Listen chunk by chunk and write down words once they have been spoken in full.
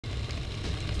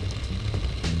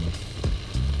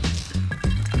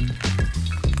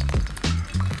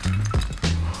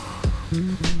What's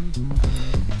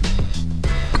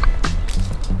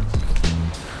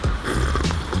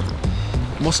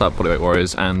up, Bodyweight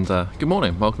Warriors, and good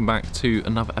morning. Welcome back to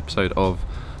another episode of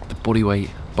the Bodyweight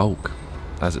Bulk,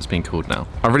 as it's been called now.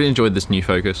 I've really enjoyed this new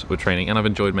focus with training, and I've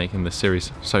enjoyed making this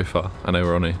series so far. I know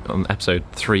we're on episode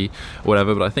 3 or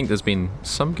whatever, but I think there's been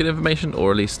some good information,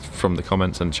 or at least from the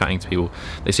comments and chatting to people,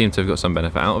 they seem to have got some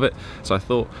benefit out of it. So I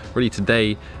thought really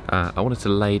today I wanted to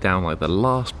lay down like the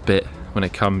last bit when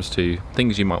it comes to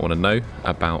things you might want to know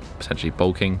about potentially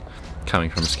bulking, coming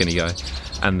from a skinny guy,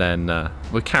 and then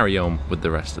we'll carry on with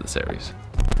the rest of the series.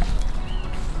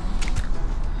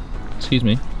 Excuse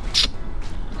me,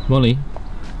 Molly.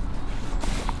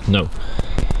 No.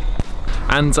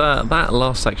 And that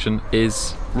last section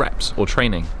is reps or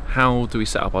training. How do we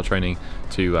set up our training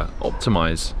to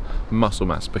optimize muscle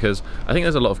mass? Because I think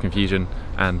there's a lot of confusion,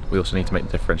 and we also need to make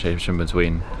the differentiation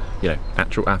between, you know,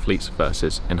 actual athletes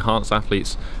versus enhanced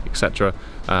athletes, etc.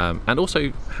 And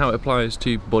also how it applies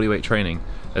to bodyweight training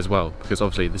as well, because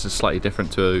obviously this is slightly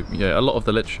different to, you know, a lot of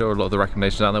the literature, a lot of the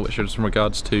recommendations out there, which are just in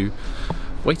regards to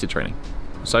weighted training.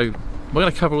 So we're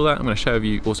going to cover all that. I'm going to share with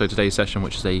you also today's session,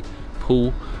 which is a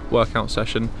pull workout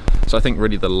session. So I think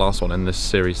really the last one in this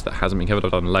series that hasn't been covered,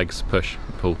 I've done legs, push,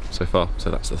 pull so far.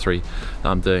 So that's the 3 that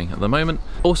I'm doing at the moment.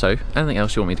 Also, anything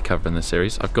else you want me to cover in this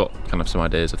series, I've got kind of some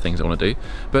ideas of things I want to do,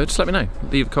 but just let me know.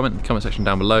 Leave a comment in the comment section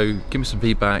down below, give me some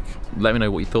feedback, let me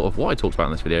know what you thought of what I talked about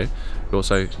in this video. But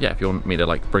also, yeah, if you want me to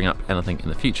like bring up anything in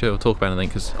the future or talk about anything,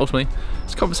 because ultimately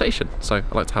it's a conversation. So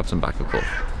I like to have some back and forth.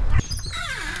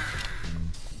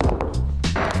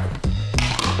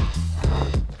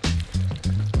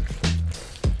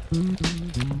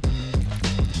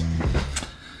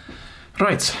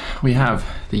 Right, we have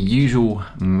the usual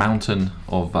mountain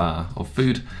of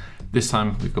food. This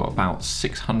time we've got about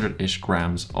 600-ish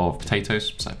grams of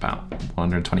potatoes, so about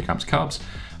 120 grams of carbs,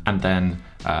 and then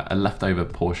a leftover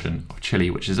portion of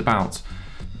chili, which is about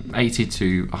 80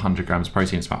 to 100 grams of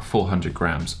protein. It's about 400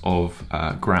 grams of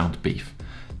ground beef,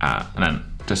 and then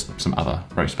just some other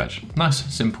roast veg. Nice,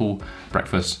 simple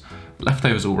breakfast.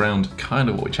 Leftovers all round, kind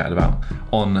of what we chatted about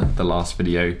on the last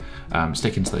video.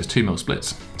 Sticking to those 2 meal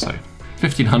splits, so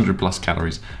 1500 plus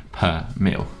calories per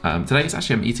meal. Today it's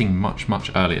actually I'm eating much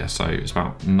earlier, so it's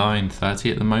about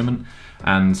 9:30 at the moment,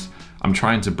 and I'm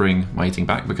trying to bring my eating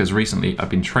back because recently I've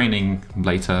been training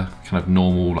later, kind of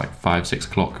normal, like 5-6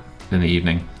 o'clock in the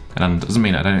evening, and it doesn't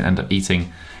mean I don't end up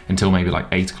eating until maybe like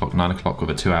 8 o'clock, 9 o'clock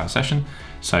with a 2-hour session.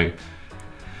 So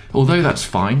although that's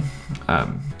fine,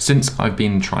 since I've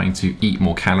been trying to eat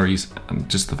more calories, and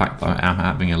just the fact that I am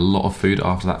having a lot of food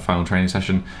after that final training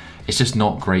session, it's just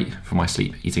not great for my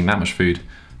sleep, eating that much food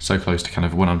so close to kind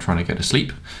of when I'm trying to go to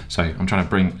sleep. So I'm trying to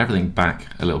bring everything back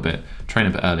a little bit, train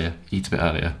a bit earlier, eat a bit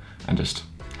earlier, and just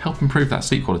help improve that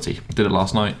sleep quality. Did it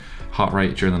last night. Heart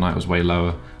rate during the night was way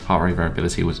lower, heart rate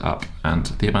variability was up, and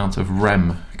the amount of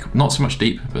REM, not so much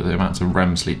deep, but the amount of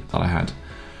REM sleep that I had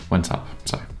went up.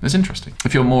 So it's interesting.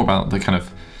 If you're more about the kind of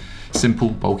simple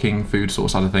bulking food sort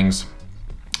of side of things,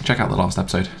 check out the last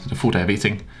episode, the full day of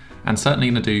eating, and certainly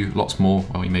going to do lots more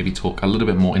where we maybe talk a little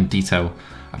bit more in detail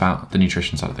about the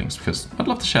nutrition side of things, because I'd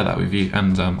love to share that with you,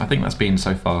 and I think that's been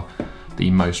so far the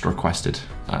most requested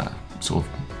sort of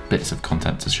bits of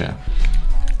content to share.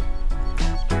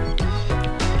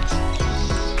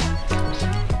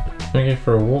 Gonna go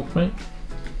for a walk, mate?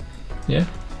 Yeah?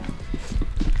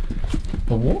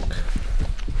 A walk?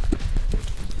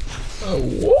 A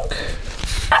walk?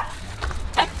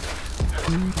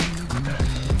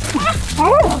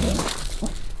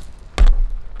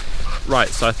 Right,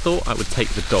 so I thought I would take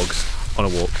the dogs on a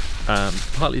walk,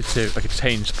 partly so I could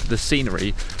change the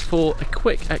scenery for a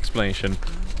quick explanation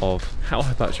of how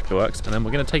hypertrophy works, and then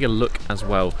we're going to take a look as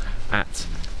well at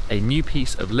a new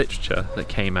piece of literature that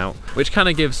came out, which kind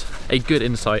of gives a good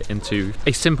insight into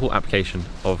a simple application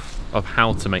of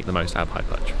how to make the most out of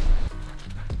hypertrophy.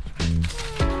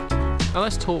 Now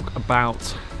let's talk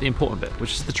about the important bit,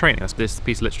 which is the training. That's this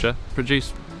piece of literature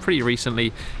produced pretty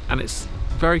recently, and it's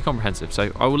very comprehensive,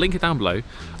 so I will link it down below.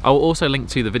 I will also link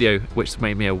to the video which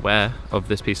made me aware of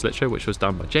this piece of literature, which was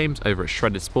done by James over at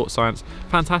Shredded Sports Science.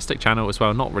 Fantastic channel as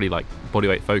well, not really like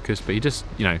bodyweight focused, but he just,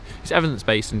 you know, he's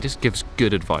evidence-based and just gives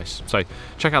good advice. So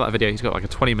check out that video. He's got like a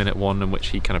 20-minute one in which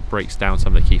he kind of breaks down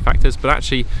some of the key factors, but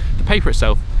actually the paper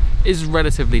itself is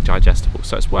relatively digestible,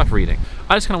 so it's worth reading.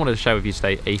 I just kind of wanted to share with you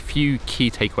today a few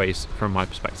key takeaways from my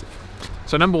perspective.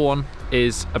 So number one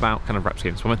is about kind of rep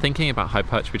schemes. When we're thinking about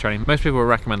hypertrophy training, most people will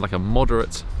recommend like a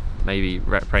moderate maybe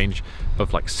rep range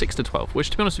of like 6 to 12, which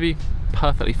to be honest with you,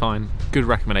 perfectly fine, good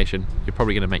recommendation. You're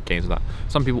probably going to make gains with that.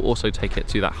 Some people also take it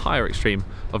to that higher extreme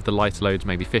of the lighter loads,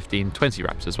 maybe 15, 20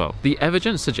 reps as well. The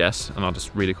evidence suggests, and I'll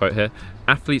just read a quote here,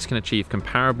 athletes can achieve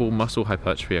comparable muscle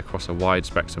hypertrophy across a wide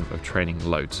spectrum of training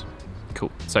loads.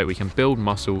 Cool. So we can build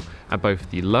muscle at both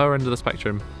the lower end of the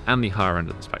spectrum and the higher end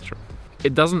of the spectrum.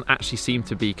 It doesn't actually seem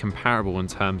to be comparable in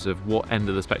terms of what end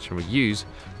of the spectrum we use,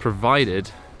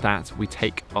 provided that we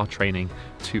take our training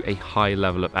to a high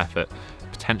level of effort,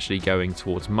 potentially going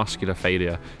towards muscular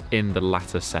failure in the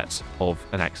latter sets of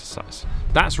an exercise.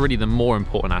 That's really the more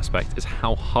important aspect, is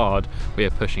how hard we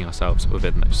are pushing ourselves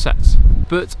within those sets.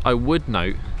 But I would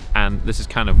note, and this is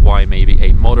kind of why maybe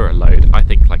a moderate load, I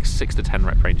think like 6 to 10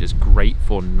 rep range is great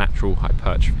for natural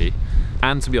hypertrophy,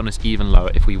 and to be honest even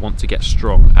lower if we want to get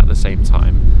strong at the same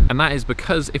time. And that is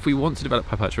because if we want to develop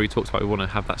hypertrophy, we talked about we want to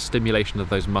have that stimulation of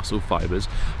those muscle fibers.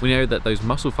 We know that those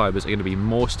muscle fibers are going to be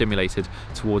more stimulated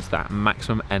towards that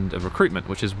maximum end of recruitment,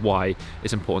 which is why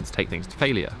it's important to take things to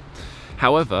failure.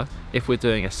 However, if we're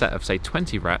doing a set of say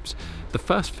 20 reps, the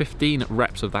first 15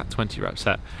 reps of that 20 rep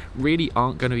set really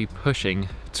aren't going to be pushing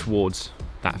towards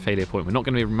that failure point. We're not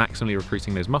going to be maximally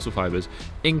recruiting those muscle fibers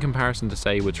in comparison to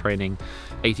say we're training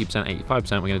 80%,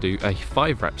 85%, we're going to do a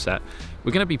 5 rep set.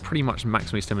 We're going to be pretty much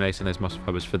maximally stimulating those muscle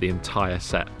fibers for the entire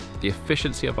set. The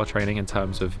efficiency of our training in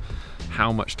terms of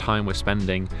how much time we're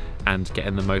spending and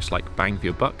getting the most like bang for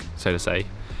your buck, so to say,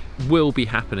 will be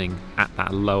happening at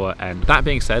that lower end. That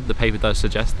being said, the paper does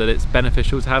suggest that it's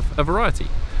beneficial to have a variety.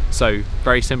 So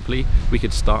very simply, we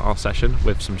could start our session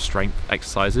with some strength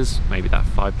exercises, maybe that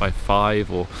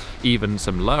 5x5 or even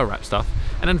some lower rep stuff,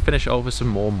 and then finish off with some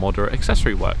more moderate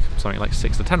accessory work, something like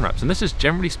 6 to 10 reps. And this is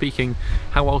generally speaking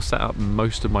how I'll set up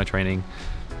most of my training,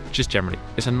 just generally.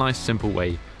 It's a nice simple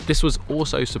way. This was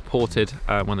also supported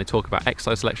when they talk about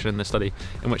exercise selection in this study,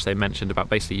 in which they mentioned about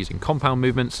basically using compound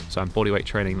movements. So in bodyweight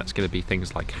training, that's going to be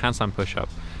things like handstand push up,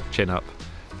 chin up,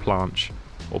 planche,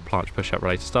 or planche push-up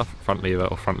related stuff, front lever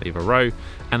or front lever row,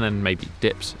 and then maybe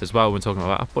dips as well when talking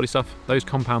about upper body stuff. Those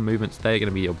compound movements, they're going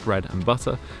to be your bread and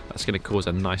butter. That's going to cause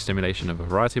a nice stimulation of a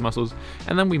variety of muscles.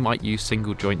 And then we might use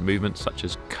single joint movements such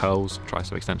as curls,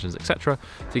 tricep extensions, etc.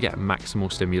 to get maximal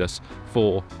stimulus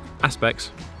for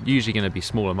aspects, usually going to be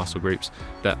smaller muscle groups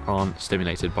that aren't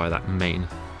stimulated by that main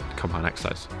compound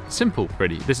exercise. Simple,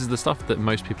 really. This is the stuff that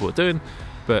most people are doing,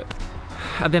 but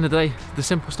at the end of the day, the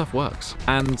simple stuff works.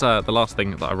 And the last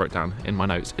thing that I wrote down in my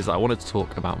notes is that I wanted to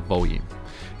talk about volume,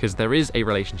 because there is a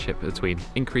relationship between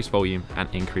increased volume and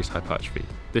increased hypertrophy.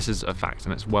 This is a fact,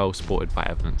 and it's well supported by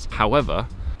evidence. However,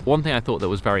 one thing I thought that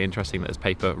was very interesting that this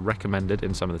paper recommended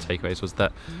in some of the takeaways was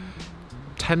that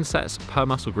 10 sets per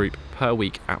muscle group per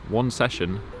week at one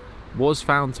session was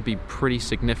found to be pretty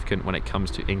significant when it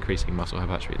comes to increasing muscle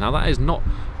hypertrophy. Now that is not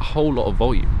a whole lot of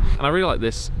volume, and I really like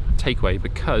this takeaway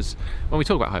because when we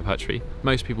talk about hypertrophy,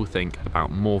 most people think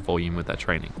about more volume with their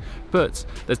training, but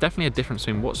there's definitely a difference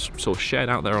between what's sort of shared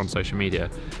out there on social media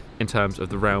in terms of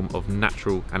the realm of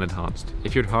natural and enhanced.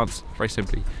 If you're enhanced, very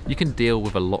simply, you can deal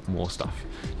with a lot more stuff.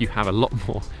 You have a lot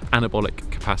more anabolic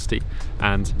capacity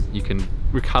and you can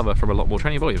recover from a lot more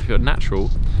training volume. If you're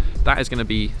natural, that is going to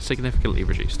be significantly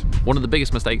reduced. One of the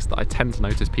biggest mistakes that I tend to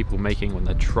notice people making when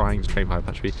they're trying to train for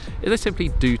hypertrophy is they simply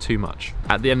do too much.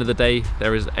 At the end of the day,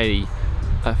 there is a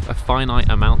finite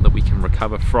amount that we can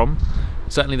recover from.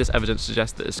 Certainly this evidence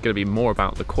suggests that it's going to be more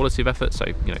about the quality of effort, so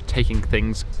taking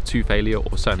things to failure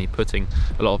or certainly putting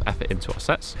a lot of effort into our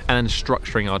sets, and then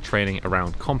structuring our training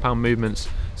around compound movements,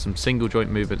 some single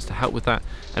joint movements to help with that,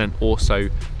 and then also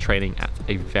training at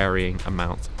a varying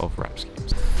amount of rep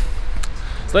schemes.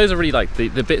 So those are really like the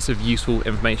bits of useful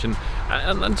information,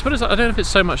 and to be honest, I don't know if it's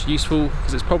so much useful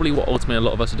because it's probably what ultimately a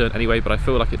lot of us are doing anyway, but I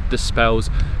feel like it dispels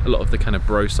a lot of the kind of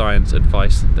bro science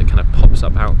advice that kind of pops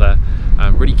up out there.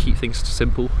 Really keep things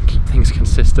simple, keep things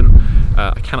consistent.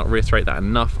 I cannot reiterate that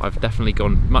enough. I've definitely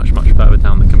gone much further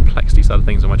down the complexity side of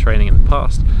things in my training in the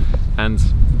past, and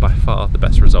by far the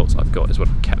best results I've got is when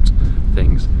I've kept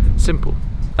things simple.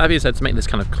 That being said, to make this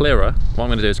kind of clearer, what I'm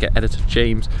going to do is get editor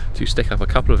James to stick up a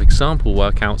couple of example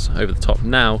workouts over the top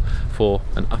now for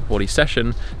an upper body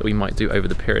session that we might do over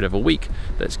the period of a week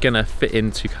that's going to fit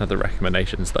into kind of the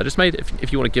recommendations that I just made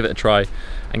if you want to give it a try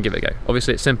and give it a go.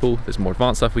 Obviously it's simple, there's more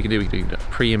advanced stuff we can do. We can do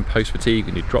pre and post fatigue,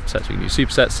 we can do drop sets, we can do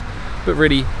supersets, but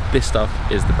really this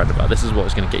stuff is the bread and butter. This is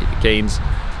what's going to get you the gains.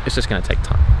 It's just going to take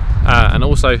time. And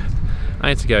also I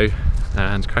need to go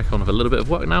and crack on with a little bit of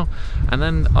work now, and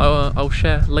then I'll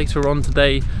share later on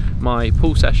today my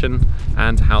pull session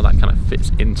and how that kind of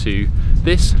fits into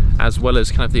this, as well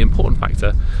as kind of the important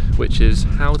factor, which is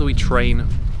how do we train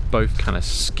both kind of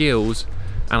skills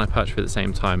and hypertrophy at the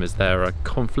same time? Is there a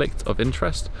conflict of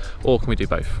interest, or can we do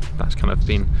both? That's kind of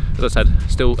been, as I said,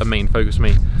 still a main focus for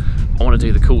me. I want to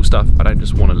do the cool stuff. I don't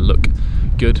just want to look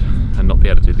good and not be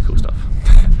able to do the cool stuff.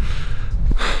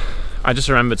 I just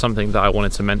remembered something that I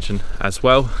wanted to mention as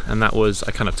well, and that was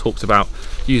I kind of talked about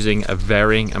using a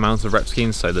varying amount of rep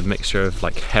schemes, so the mixture of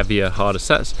like heavier, harder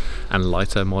sets and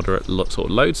lighter, moderate sort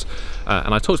of loads.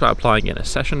 And I talked about applying it in a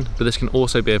session, but this can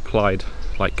also be applied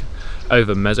like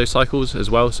over mesocycles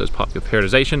as well. So as part of your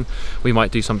periodization, we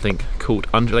might do something called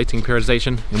undulating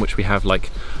periodization, in which we have like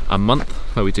a month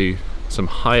where we do some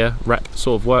higher rep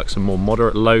sort of work, some more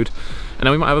moderate load, and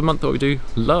then we might have a month where we do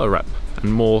lower rep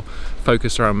and more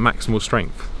focused around maximal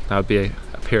strength. That would be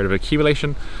a period of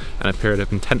accumulation and a period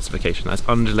of intensification. That's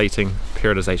undulating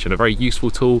periodization, a very useful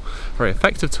tool, very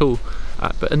effective tool,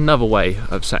 but another way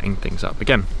of setting things up.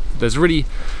 Again, there's really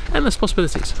endless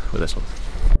possibilities with this one.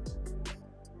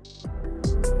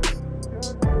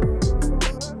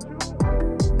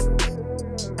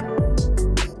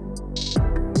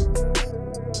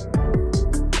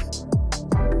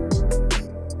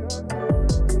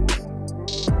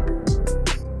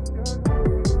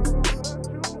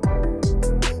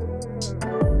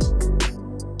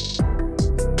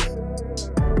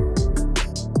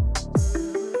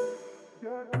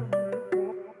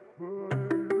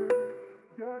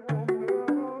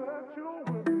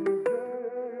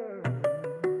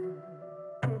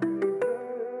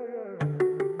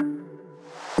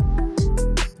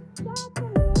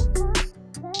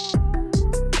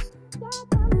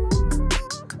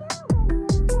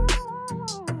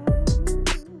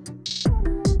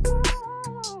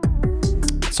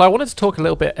 So I wanted to talk a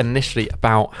little bit initially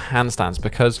about handstands,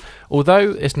 because although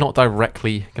it's not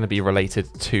directly going to be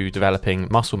related to developing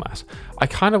muscle mass, I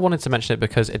kind of wanted to mention it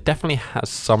because it definitely has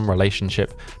some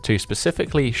relationship to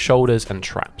specifically shoulders and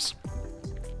traps.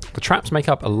 The traps make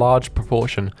up a large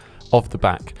proportion of the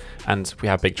back, and we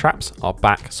have big traps. Our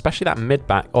back, especially that mid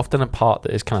back, often a part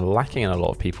that is kind of lacking in a lot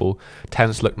of people,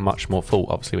 tends to look much more full.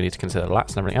 Obviously we need to consider lats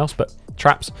and everything else, but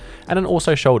traps, and then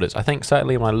also shoulders. I think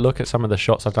certainly when I look at some of the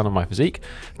shots I've done on my physique,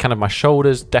 kind of my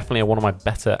shoulders definitely are one of my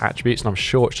better attributes, and I'm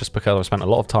sure it's just because I've spent a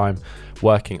lot of time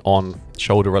working on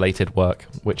shoulder related work,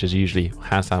 which is usually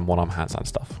handstand, one-arm handstand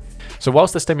stuff. So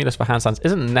whilst the stimulus for handstands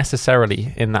isn't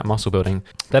necessarily in that muscle building,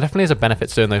 there definitely is a benefit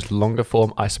to doing those longer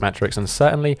form isometrics, and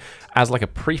certainly as like a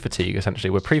pre-fatigue.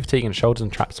 Essentially we're pre-fatiguing shoulders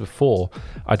and traps before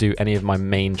I do any of my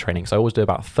main training. So I always do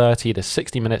about 30 to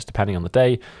 60 minutes depending on the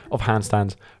day of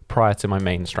handstands prior to my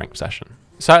main strength session.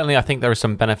 Certainly I think there is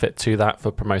some benefit to that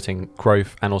for promoting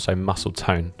growth and also muscle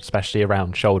tone, especially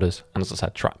around shoulders and, as I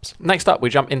said, traps. Next up, we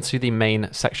jump into the main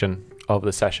section of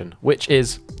the session, which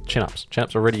is chin-ups.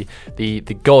 Chin-ups are really the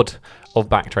god of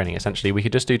back training. Essentially we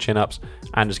could just do chin-ups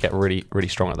and just get really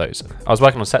strong at those. I was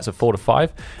working on sets of 4 to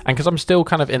 5, and because I'm still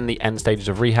kind of in the end stages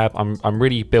of rehab, I'm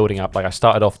really building up. Like I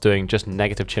started off doing just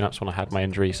negative chin-ups when I had my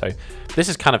injury, so this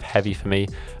is kind of heavy for me.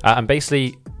 I'm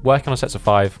basically working on sets of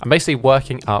 5. I'm basically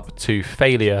working up to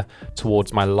failure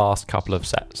towards my last couple of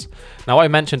sets. Now, what I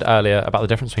mentioned earlier about the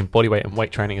difference between bodyweight and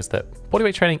weight training is that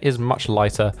bodyweight training is much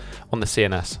lighter on the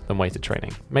CNS than weighted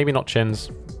training. Maybe not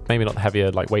chins, maybe not the heavier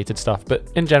like weighted stuff, but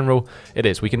in general it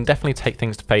is. We can definitely take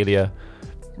things to failure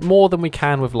more than we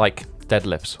can with like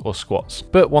deadlifts or squats.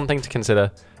 But one thing to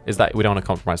consider is that we don't want to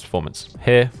compromise performance.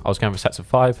 Here, I was going for sets of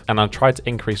 5, and I tried to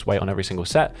increase weight on every single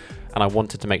set, and I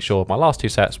wanted to make sure my last 2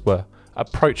 sets were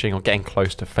approaching or getting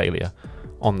close to failure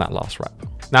on that last rep.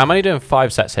 Now I'm only doing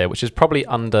 5 sets here, which is probably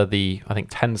under the, I think,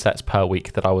 10 sets per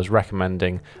week that I was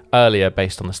recommending earlier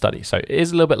based on the study. So it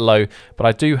is a little bit low, but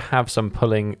I do have some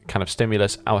pulling kind of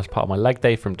stimulus as part of my leg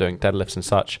day from doing deadlifts and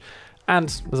such, and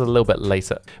there's a little bit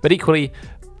later. But equally,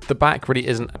 the back really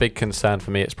isn't a big concern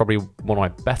for me. It's probably one of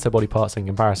my better body parts in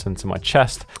comparison to my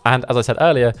chest. And as I said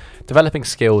earlier, developing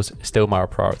skills is still my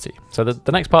priority. So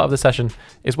the next part of the session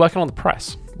is working on the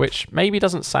press, which maybe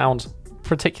doesn't sound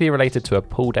particularly related to a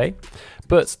pull day,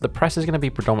 but the press is going to be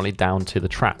predominantly down to the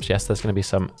traps. Yes, there's going to be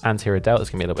some anterior delt, there's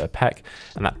going to be a little bit of pec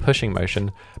and that pushing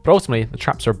motion, but ultimately the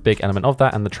traps are a big element of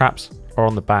that, and the traps are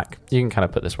on the back. You can kind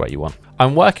of put this where you want.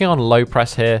 I'm working on low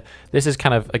press here. This is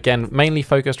kind of, again, mainly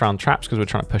focused around traps because we're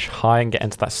trying to push high and get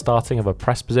into that starting of a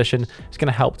press position. It's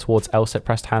going to help towards L-sit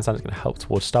press to handstand. It's going to help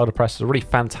towards starter press. It's a really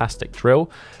fantastic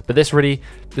drill, but this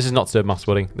is not to do with muscle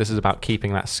building. This is about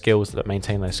keeping that skills, that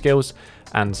maintain those skills,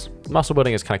 and muscle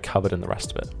building is kind of covered in the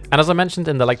rest of it. And as I mentioned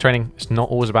in the leg training, it's not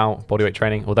always about bodyweight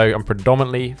training. Although I'm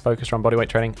predominantly focused around bodyweight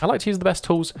training, I like to use the best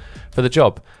tools for the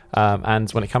job. And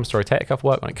when it comes to rotator cuff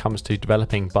work, when it comes to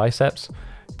developing biceps,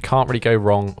 can't really go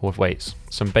wrong with weights.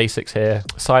 Some basics here: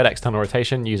 side external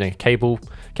rotation using a cable.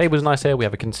 Cable is nice here. We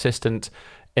have a consistent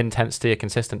intensity, a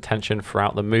consistent tension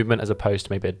throughout the movement, as opposed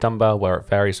to maybe a dumbbell where it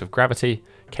varies with gravity.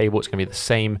 Cable, it's going to be the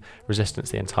same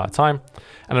resistance the entire time.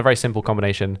 And a very simple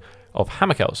combination of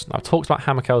hammer curls. Now, I've talked about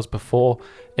hammer curls before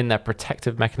in their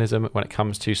protective mechanism when it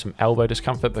comes to some elbow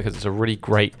discomfort, because it's a really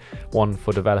great one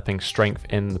for developing strength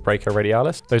in the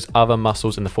brachioradialis, those other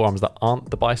muscles in the forearms that aren't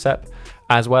the bicep,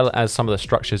 as well as some of the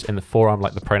structures in the forearm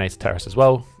like the pronator teres as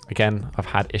well. Again, I've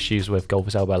had issues with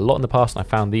golfer's elbow a lot in the past, and I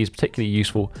found these particularly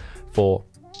useful for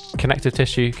connective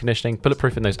tissue conditioning,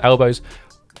 bulletproofing those elbows,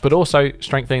 but also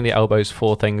strengthening the elbows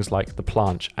for things like the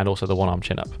planche and also the one-arm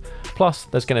chin-up. Plus,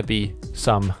 there's going to be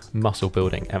some muscle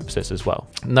building emphasis as well.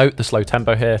 Note the slow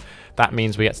tempo here. That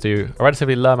means we get to do a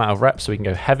relatively low amount of reps, so we can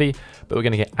go heavy, but we're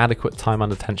going to get adequate time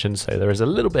under tension, so there is a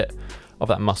little bit of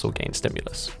that muscle gain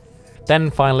stimulus. Then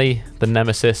finally, the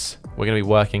nemesis. We're going to be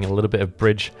working a little bit of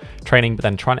bridge training, but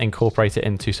then trying to incorporate it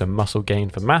into some muscle gain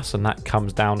for mass, and that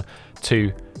comes down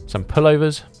to some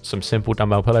pullovers, some simple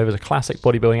dumbbell pullovers, a classic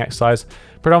bodybuilding exercise.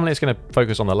 Predominantly it's going to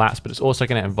focus on the lats, but it's also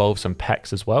going to involve some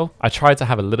pecs as well. I tried to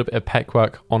have a little bit of pec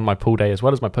work on my pull day as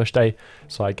well as my push day,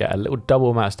 so I get a little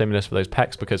double amount of stimulus for those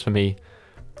pecs, because for me,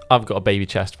 I've got a baby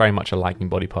chest, very much a lagging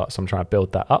body part, so I'm trying to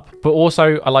build that up. But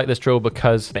also, I like this drill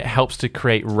because it helps to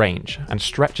create range, and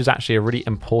stretch is actually a really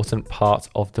important part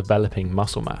of developing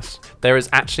muscle mass. There is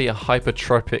actually a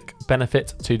hypertrophic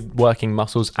benefit to working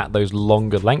muscles at those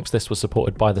longer lengths. This was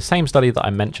supported by the same study that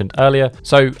I mentioned earlier.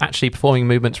 So actually performing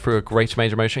movements through a greater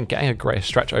range of motion, getting a greater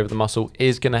stretch over the muscle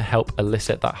is going to help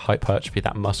elicit that hypertrophy,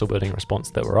 that muscle building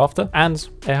response that we're after. And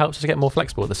it helps us to get more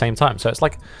flexible at the same time. So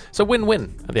it's a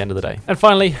win-win at the end of the day. And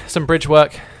finally, some bridge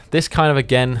work. This kind of,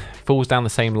 again, falls down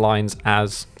the same lines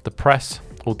as the press,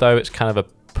 although it's kind of a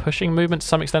pushing movement to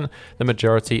some extent. The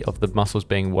majority of the muscles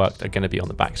being worked are going to be on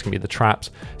the back. It's going to be the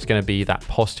traps, it's going to be that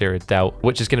posterior delt,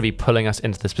 which is going to be pulling us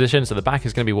into this position. So the back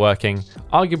is going to be working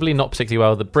arguably not particularly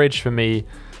well. The bridge for me,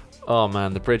 oh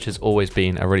man, the bridge has always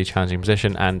been a really challenging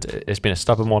position, and it's been a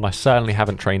stubborn one. I certainly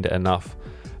haven't trained it enough,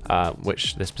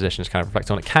 which this position is kind of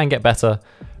reflecting on. It can get better,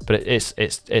 but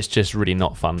it's just really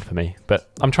not fun for me. But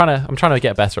I'm trying to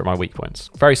get better at my weak points.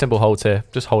 Very simple holds here,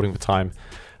 just holding for time,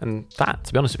 and that,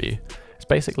 to be honest with you, is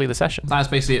basically the session. That's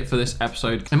basically it for this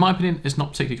episode. In my opinion, it's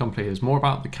not particularly complicated. It's more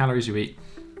about the calories you eat,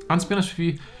 and to be honest with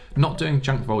you, not doing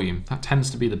junk volume. That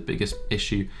tends to be the biggest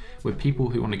issue with people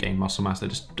who want to gain muscle mass. They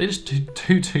just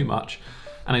do too much,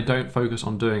 and they don't focus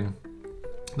on doing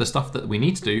the stuff that we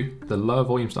need to do, the lower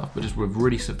volume stuff, but just with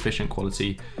really sufficient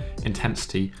quality,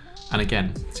 intensity. And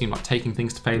again, it seemed like taking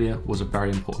things to failure was a very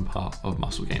important part of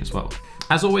muscle gain as well.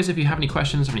 As always, if you have any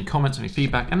questions, any comments, any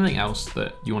feedback, anything else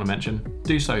that you want to mention,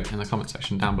 do so in the comment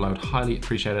section down below. I'd highly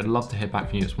appreciate it. I'd love to hear back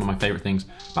from you. It's one of my favorite things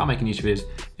about making YouTube videos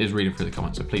is reading through the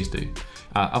comments, so please do.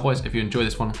 Otherwise, if you enjoy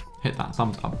this one, hit that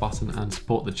thumbs up button and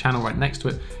support the channel. Right next to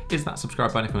it is that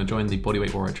subscribe button if you want to join the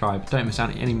Bodyweight Row tribe. Don't miss out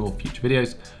on any more future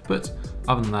videos. But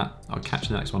other than that, I'll catch you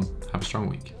in the next one. Have a strong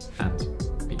week, and